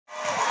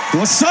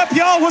What's up,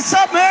 y'all? What's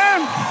up,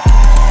 man?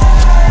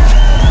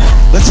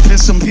 Let's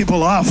piss some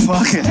people off.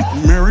 Fuck it.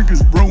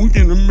 America's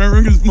broken.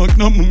 America's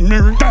fucked up.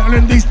 America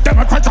and these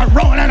Democrats are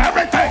ruining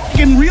everything.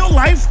 In real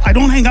life, I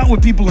don't hang out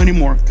with people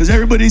anymore because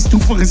everybody's too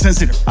fucking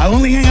sensitive. I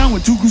only hang out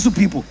with two groups of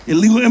people: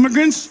 illegal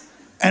immigrants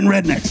and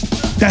rednecks.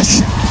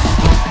 That's it.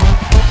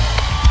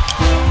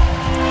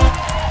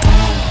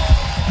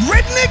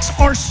 Rednecks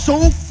are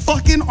so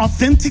fucking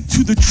authentic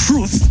to the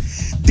truth.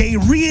 They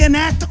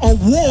reenact a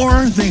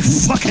war they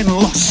fucking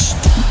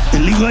lost.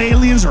 Illegal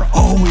aliens are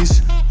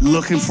always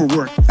looking for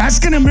work.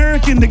 Ask an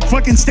American to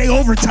fucking stay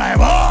overtime.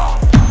 Oh!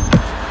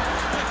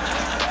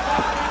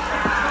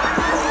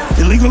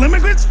 Illegal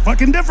immigrants,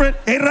 fucking different.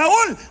 Hey,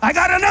 Raul, I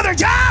got another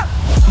job.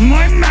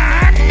 My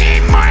man.